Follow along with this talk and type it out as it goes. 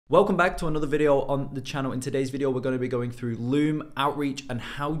Welcome back to another video on the channel. In today's video, we're going to be going through Loom outreach and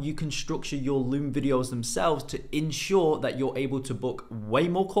how you can structure your Loom videos themselves to ensure that you're able to book way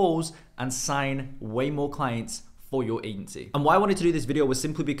more calls and sign way more clients for your agency. And why I wanted to do this video was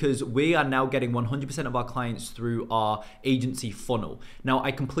simply because we are now getting 100% of our clients through our agency funnel. Now,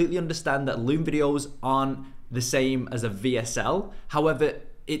 I completely understand that Loom videos aren't the same as a VSL. However,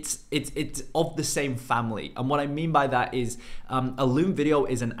 it's of the same family. And what I mean by that is a Loom video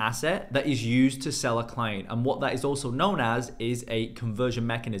is an asset that is used to sell a client. And what that is also known as is a conversion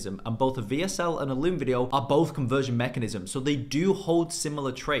mechanism. And both a VSL and a Loom video are both conversion mechanisms. So they do hold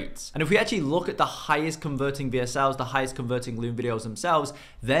similar traits. And if we actually look at the highest converting VSLs, the highest converting Loom videos themselves,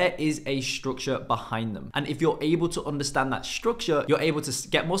 there is a structure behind them. And if you're able to understand that structure, you're able to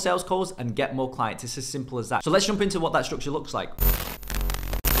get more sales calls and get more clients. It's as simple as that. So let's jump into what that structure looks like.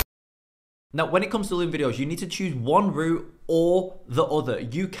 Now, when it comes to Loom videos, you need to choose one route or the other.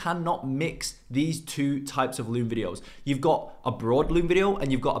 You cannot mix these two types of Loom videos. You've got a broad Loom video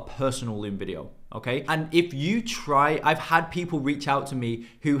and you've got a personal Loom video, okay? And if you try, I've had people reach out to me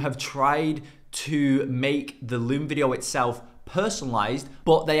who have tried to make the Loom video itself personalized,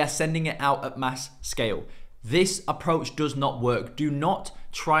 but they are sending it out at mass scale. This approach does not work. Do not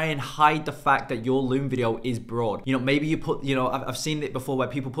try and hide the fact that your Loom video is broad. You know, maybe you put, I've seen it before where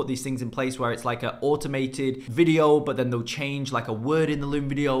people put these things in place where it's like an automated video, but then they'll change like a word in the Loom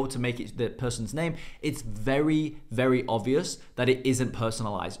video to make it the person's name. It's very, very obvious that it isn't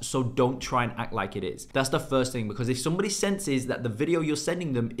personalized. So don't try and act like it is. That's the first thing, because if somebody senses that the video you're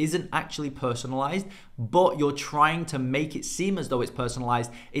sending them isn't actually personalized, but you're trying to make it seem as though it's personalized,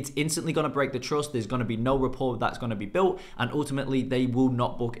 it's instantly going to break the trust. There's going to be no rapport that's going to be built, and ultimately they will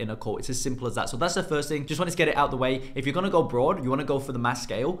not book in a call. It's as simple as that. So that's the first thing. Just wanted to get it out the way. If you're going to go broad, you want to go for the mass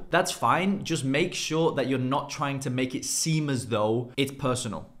scale, that's fine. Just make sure that you're not trying to make it seem as though it's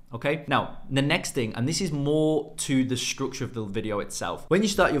personal. Okay, now the next thing, and this is more to the structure of the video itself. When you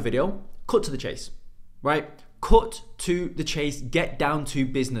start your video, cut to the chase, right? Cut to the chase, get down to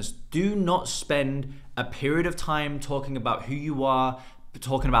business. Do not spend a period of time talking about who you are,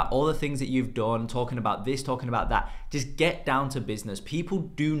 talking about all the things that you've done, talking about this, talking about that. Just get down to business. People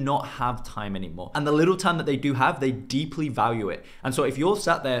do not have time anymore. And the little time that they do have, they deeply value it. And so if you're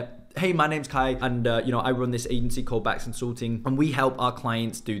sat there, hey, my name's Kai, and I run this agency called Bax Consulting, and we help our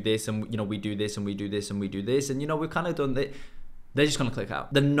clients do this, and we do this, and we do this, and we do this, and we've kind of done that. They're just going to click out.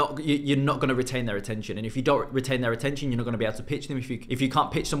 You're not going to retain their attention. And if you don't retain their attention, you're not going to be able to pitch them. If you can't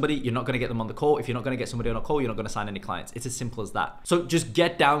pitch somebody, you're not going to get them on the call. If you're not going to get somebody on a call, you're not going to sign any clients. It's as simple as that. So just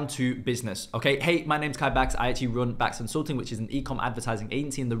get down to business, okay? Hey, my name's Kai Bax. I actually run Bax Consulting, which is an e-com advertising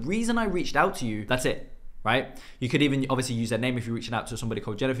agency. And the reason I reached out to you, that's it. Right? You could even obviously use their name if you're reaching out to somebody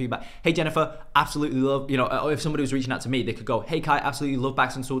called Jennifer. But hey, Jennifer, absolutely love, if somebody was reaching out to me, they could go, hey, Kai, absolutely love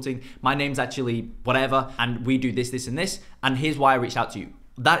Bax Consulting. My name's actually whatever, and we do this, this, and this. And here's why I reached out to you.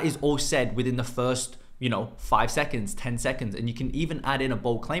 That is all said within the first 5 seconds, 10 seconds. And you can even add in a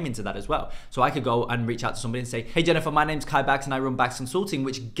bold claim into that as well. So I could go and reach out to somebody and say, hey, Jennifer, my name's Kai Bax and I run Bax Consulting,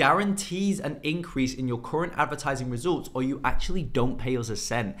 which guarantees an increase in your current advertising results, or you actually don't pay us a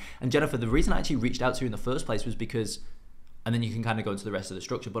cent. And Jennifer, the reason I actually reached out to you in the first place was because, and then you can kind of go into the rest of the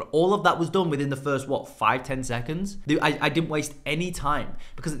structure. But all of that was done within the first, 5-10 seconds? I didn't waste any time,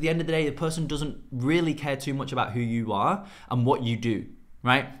 because at the end of the day, the person doesn't really care too much about who you are and what you do.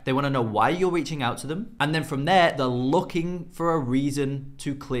 Right? They want to know why you're reaching out to them. And then from there, they're looking for a reason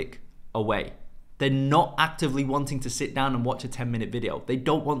to click away. They're not actively wanting to sit down and watch a 10-minute video. They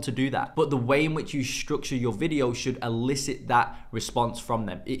don't want to do that. But the way in which you structure your video should elicit that response from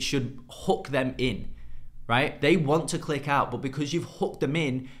them. It should hook them in, right? They want to click out, but because you've hooked them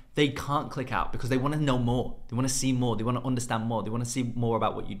in, they can't click out because they want to know more. They want to see more. They want to understand more. They want to see more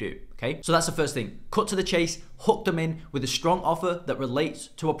about what you do, okay? So that's the first thing. Cut to the chase, hook them in with a strong offer that relates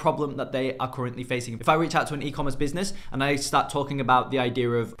to a problem that they are currently facing. If I reach out to an e-commerce business and I start talking about the idea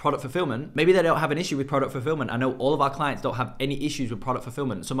of product fulfillment, maybe they don't have an issue with product fulfillment. I know all of our clients don't have any issues with product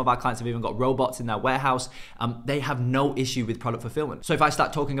fulfillment. Some of our clients have even got robots in their warehouse. They have no issue with product fulfillment. So if I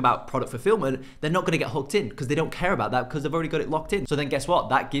start talking about product fulfillment, they're not going to get hooked in because they don't care about that because they've already got it locked in. So then guess what?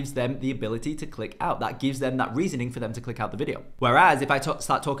 That gives them the ability to click out. That gives them that reasoning for them to click out the video. Whereas if I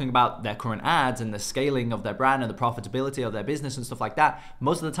start talking about their current ads and the scaling of their brand and the profitability of their business and stuff like that,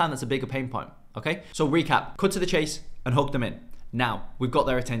 most of the time that's a bigger pain point, okay? So recap, cut to the chase and hook them in. Now, we've got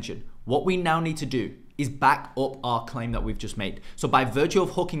their attention. What we now need to do is back up our claim that we've just made. So by virtue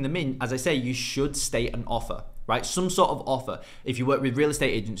of hooking them in, as I say, you should state an offer, right? Some sort of offer. If you work with real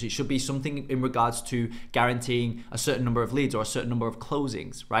estate agents, it should be something in regards to guaranteeing a certain number of leads or a certain number of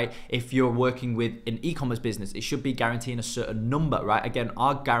closings, right? If you're working with an e-commerce business, it should be guaranteeing a certain number, right? Again,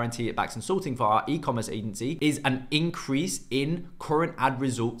 our guarantee at Bax Consulting for our e-commerce agency is an increase in current ad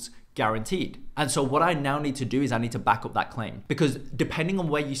results guaranteed. And so what I now need to do is I need to back up that claim, because depending on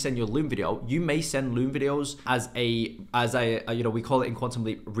where you send your Loom video, you may send Loom videos as a we call it in Quantum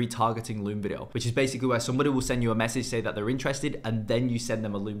Leap retargeting Loom video, which is basically where somebody will send you a message, say that they're interested, and then you send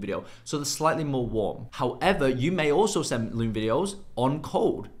them a Loom video. So they're slightly more warm. However, you may also send Loom videos on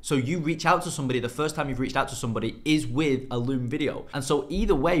cold. So you reach out to somebody, the first time you've reached out to somebody is with a Loom video. And so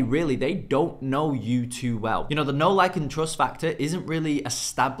either way, really, they don't know you too well. You know, the know, like, and trust factor isn't really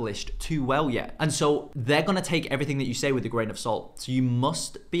established too well yet. And so they're going to take everything that you say with a grain of salt. So you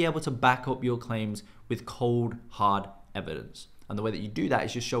must be able to back up your claims with cold, hard evidence. And the way that you do that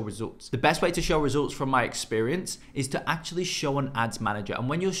is just show results. The best way to show results from my experience is to actually show an ads manager. And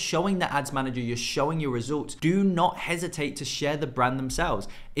when you're showing the ads manager, you're showing your results. Do not hesitate to share the brand themselves.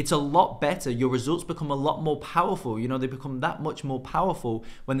 It's a lot better. Your results become a lot more powerful. You know, they become that much more powerful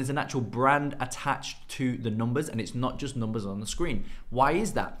when there's an actual brand attached to the numbers and it's not just numbers on the screen. Why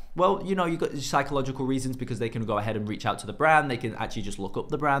is that? Well, you know, you've got psychological reasons, because they can go ahead and reach out to the brand. They can actually just look up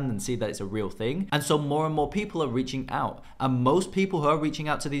the brand and see that it's a real thing. And so more and more people are reaching out. And most people who are reaching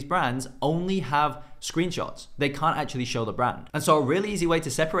out to these brands only have screenshots. They can't actually show the brand. And so a really easy way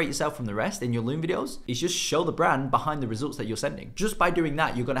to separate yourself from the rest in your Loom videos is just show the brand behind the results that you're sending. Just by doing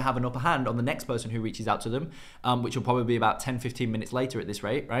that, you're going to have an upper hand on the next person who reaches out to them, which will probably be about 10-15 minutes later at this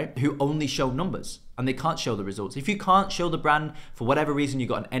rate, right? Who only show numbers and they can't show the results. If you can't show the brand for whatever reason, you've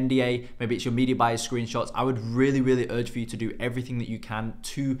got an NDA, maybe it's your media buyers screenshots, I would really, really urge for you to do everything that you can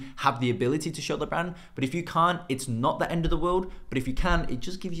to have the ability to show the brand. But if you can't, it's not the end of the world. But if you can, it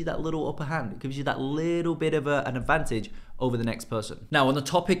just gives you that little upper hand. It gives you that little bit of an advantage over the next person. Now, on the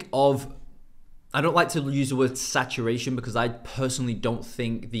topic of, I don't like to use the word saturation, because I personally don't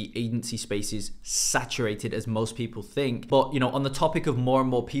think the agency space is saturated as most people think. But, you know, on the topic of more and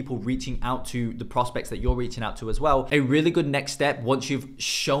more people reaching out to the prospects that you're reaching out to as well, a really good next step once you've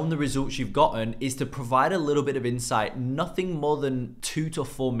shown the results you've gotten is to provide a little bit of insight, nothing more than 2 to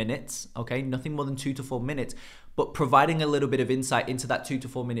 4 minutes, okay? Nothing more than 2 to 4 minutes. But providing a little bit of insight into that 2 to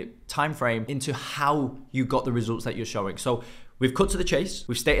 4 minute time frame into how you got the results that you're showing. So we've cut to the chase,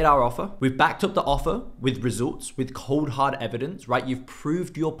 we've stated our offer, we've backed up the offer with results, with cold hard evidence, right? You've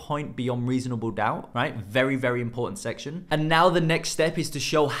proved your point beyond reasonable doubt, right? Very, very important section. And now the next step is to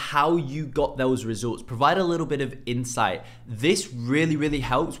show how you got those results. Provide a little bit of insight. This really, really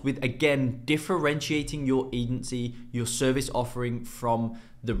helps with, again, differentiating your agency, your service offering from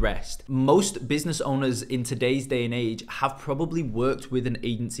the rest. Most business owners in today's day and age have probably worked with an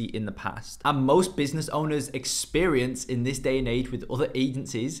agency in the past. And most business owners' experience in this day and age with other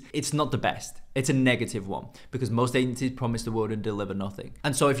agencies, it's not the best. It's a negative one, because most agencies promise the world and deliver nothing.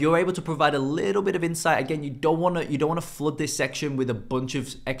 And so if you're able to provide a little bit of insight, again, you don't want to flood this section with a bunch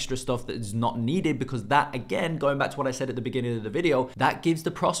of extra stuff that is not needed, because that, again, going back to what I said at the beginning of the video, that gives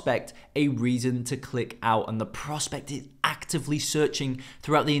the prospect a reason to click out, and the prospect is actively searching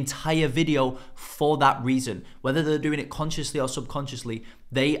throughout the entire video for that reason. Whether they're doing it consciously or subconsciously,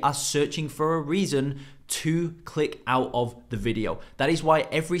 they are searching for a reason to click out of the video. That is why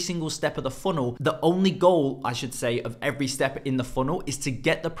every single step of the funnel, the only goal, I should say, of every step in the funnel is to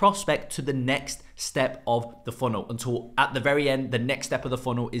get the prospect to the next step of the funnel, until at the very end, the next step of the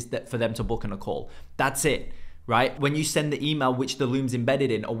funnel is that for them to book in a call. That's it. Right? When you send the email, which the Loom's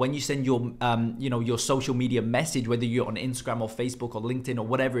embedded in, or when you send your, your social media message, whether you're on Instagram or Facebook or LinkedIn or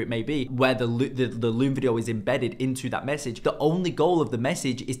whatever it may be, where the Loom video is embedded into that message, the only goal of the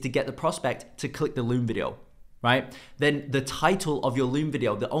message is to get the prospect to click the Loom video. Right? Then the title of your Loom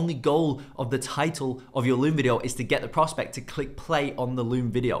video, the only goal of the title of your Loom video is to get the prospect to click play on the Loom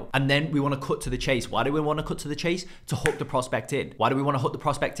video. And then we want to cut to the chase. Why do we want to cut to the chase? To hook the prospect in. Why do we want to hook the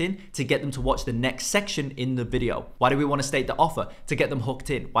prospect in? To get them to watch the next section in the video. Why do we want to state the offer? To get them hooked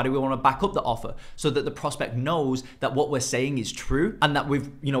in. Why do we want to back up the offer? So that the prospect knows that what we're saying is true, and that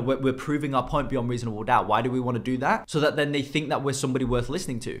we're proving our point beyond reasonable doubt. Why do we want to do that? So that then they think that we're somebody worth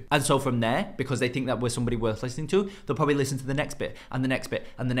listening to. And so from there, because they think that we're somebody worth listening to, they'll probably listen to the next bit and the next bit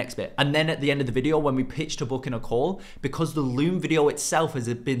and the next bit. And then at the end of the video, when we pitch to book in a call, because the Loom video itself has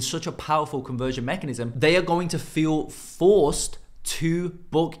been such a powerful conversion mechanism, they are going to feel forced to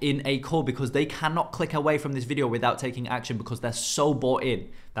book in a call, because they cannot click away from this video without taking action, because they're so bought in.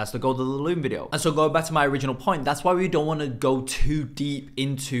 That's the goal of the Loom video. And so going back to my original point, that's why we don't want to go too deep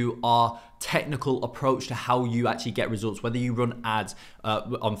into our technical approach to how you actually get results, whether you run ads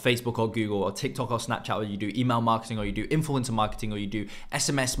on Facebook or Google or TikTok or Snapchat, or you do email marketing, or you do influencer marketing, or you do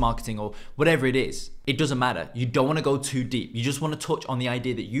SMS marketing, or whatever it is. It doesn't matter. You don't want to go too deep. You just want to touch on the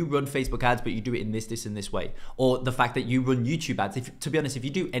idea that you run Facebook ads, but you do it in this, and this way. Or the fact that you run YouTube ads. To be honest, if you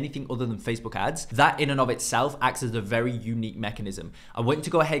do anything other than Facebook ads, that in and of itself acts as a very unique mechanism. I want you to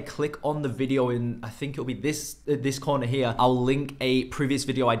go ahead, click on the video in, I think it'll be this corner here. I'll link a previous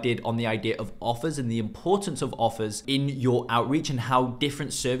video I did on the idea of offers and the importance of offers in your outreach, and how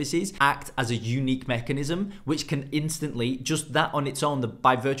different services act as a unique mechanism, which can instantly, just that on its own,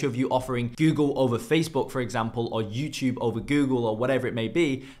 by virtue of you offering Google over Facebook, for example, or YouTube over Google, or whatever it may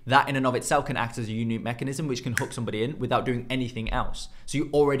be, that in and of itself can act as a unique mechanism which can hook somebody in without doing anything else. So you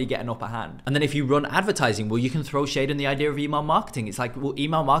already get an upper hand. And then if you run advertising, well, you can throw shade on the idea of email marketing. It's like, well,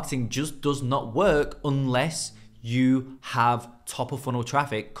 email marketing just does not work unless you have top of funnel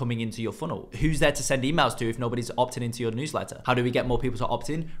traffic coming into your funnel. Who's there to send emails to if nobody's opting into your newsletter? How do we get more people to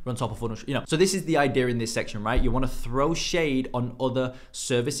opt in? Run top of funnel, So this is the idea in this section, right? You want to throw shade on other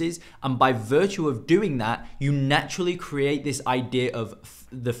services. And by virtue of doing that, you naturally create this idea of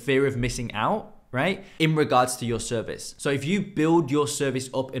the fear of missing out, right? In regards to your service. So if you build your service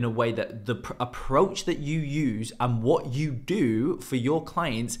up in a way that the approach that you use and what you do for your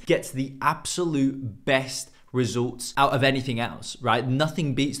clients gets the absolute best results out of anything else, right?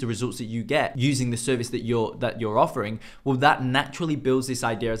 Nothing beats the results that you get using the service that you're offering. Well, that naturally builds this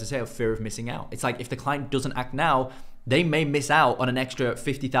idea, as I say, of fear of missing out. It's like, if the client doesn't act now, they may miss out on an extra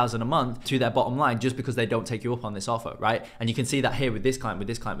 $50,000 a month to their bottom line just because they don't take you up on this offer, right? And you can see that here with this client, with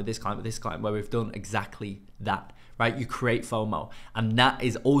this client, with this client, with this client, where we've done exactly that, right? You create FOMO. And that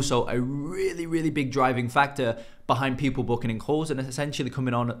is also a really, really big driving factor behind people booking in calls and essentially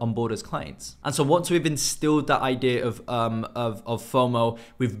coming on board as clients. And so once we've instilled that idea of FOMO,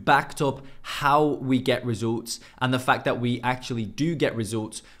 we've backed up how we get results and the fact that we actually do get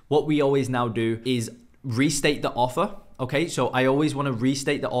results, what we always now do is restate the offer. Okay, so I always want to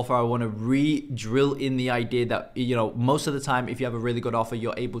restate the offer. I want to re-drill in the idea that, most of the time, if you have a really good offer,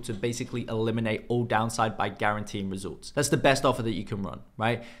 you're able to basically eliminate all downside by guaranteeing results. That's the best offer that you can run,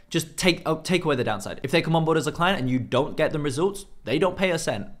 right? Just take away the downside. If they come on board as a client and you don't get them results, they don't pay a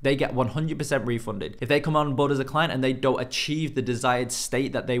cent. They get 100% refunded. If they come on board as a client and they don't achieve the desired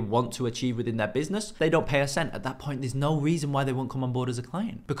state that they want to achieve within their business, they don't pay a cent. At that point, there's no reason why they won't come on board as a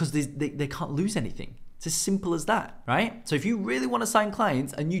client, because they can't lose anything. It's as simple as that, right? So if you really want to sign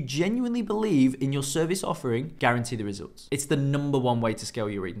clients and you genuinely believe in your service offering, guarantee the results. It's the #1 way to scale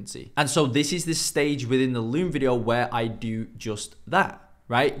your agency. And so this is the stage within the Loom video where I do just that,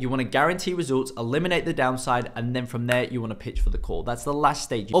 right? You want to guarantee results, eliminate the downside, and then from there, you want to pitch for the call. That's the last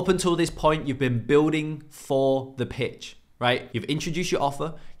stage. Up until this point, you've been building for the pitch, right? You've introduced your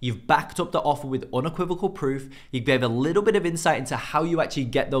offer, you've backed up the offer with unequivocal proof, you gave a little bit of insight into how you actually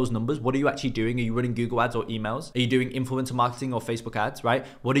get those numbers. What are you actually doing? Are you running Google ads or emails? Are you doing influencer marketing or Facebook ads, right?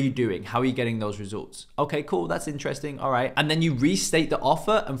 What are you doing? How are you getting those results? Okay, cool, that's interesting, all right. And then you restate the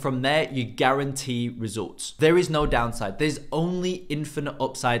offer, and from there, you guarantee results. There is no downside. There's only infinite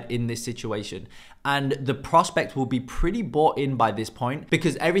upside in this situation. And the prospect will be pretty bought in by this point,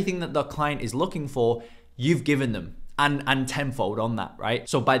 because everything that the client is looking for, you've given them. And tenfold on that, right?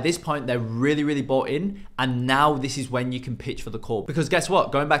 So by this point, they're really, really bought in. And now this is when you can pitch for the call. Because guess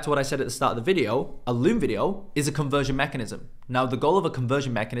what? Going back to what I said at the start of the video, a Loom video is a conversion mechanism. Now, the goal of a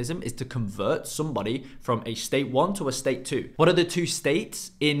conversion mechanism is to convert somebody from a state 1 to a state 2. What are the 2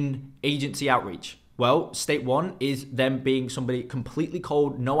 states in agency outreach? Well, state 1 is them being somebody completely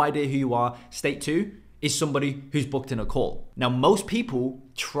cold, no idea who you are. State 2 is somebody who's booked in a call. Now, most people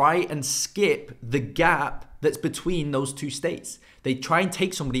try and skip the gap that's between those 2 states. They try and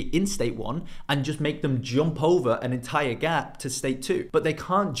take somebody in state 1 and just make them jump over an entire gap to state 2. But they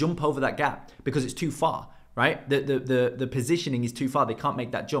can't jump over that gap because it's too far, right? The positioning is too far. They can't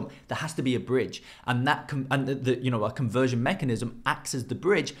make that jump. There has to be a bridge. And a conversion mechanism acts as the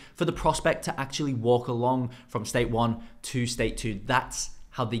bridge for the prospect to actually walk along from state 1 to state 2. That's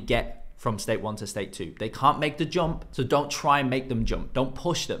how they get from state 1 to state 2. They can't make the jump, so don't try and make them jump. Don't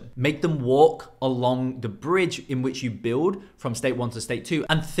push them. Make them walk along the bridge in which you build from state 1 to state 2.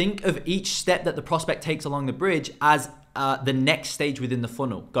 And think of each step that the prospect takes along the bridge as the next stage within the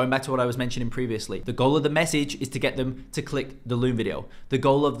funnel. Going back to what I was mentioning previously, the goal of the message is to get them to click the Loom video. The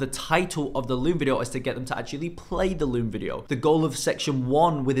goal of the title of the Loom video is to get them to actually play the Loom video. The goal of section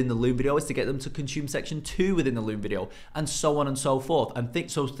 1 within the Loom video is to get them to consume section 2 within the Loom video, and so on and so forth. And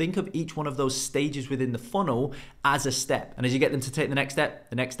think of each one of those stages within the funnel as a step. And as you get them to take the next step,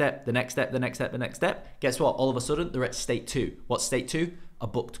 the next step, the next step, the next step, the next step, guess what? All of a sudden, they're at state 2. What's state 2? a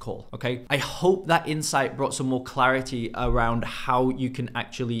booked call, okay? I hope that insight brought some more clarity around how you can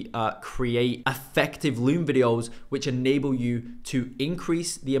actually create effective Loom videos which enable you to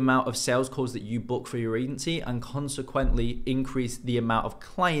increase the amount of sales calls that you book for your agency and consequently increase the amount of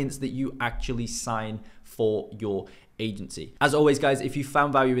clients that you actually sign for your agency. As always, guys, if you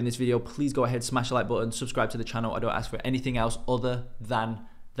found value in this video, please go ahead, smash the like button, subscribe to the channel. I don't ask for anything else other than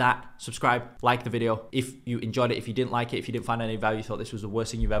that. Subscribe, like the video if you enjoyed it. If you didn't like it, if you didn't find any value, thought this was the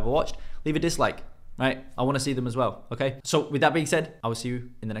worst thing you've ever watched, leave a dislike, right? I want to see them as well, okay? So with that being said, I will see you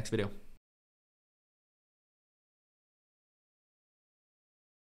in the next video.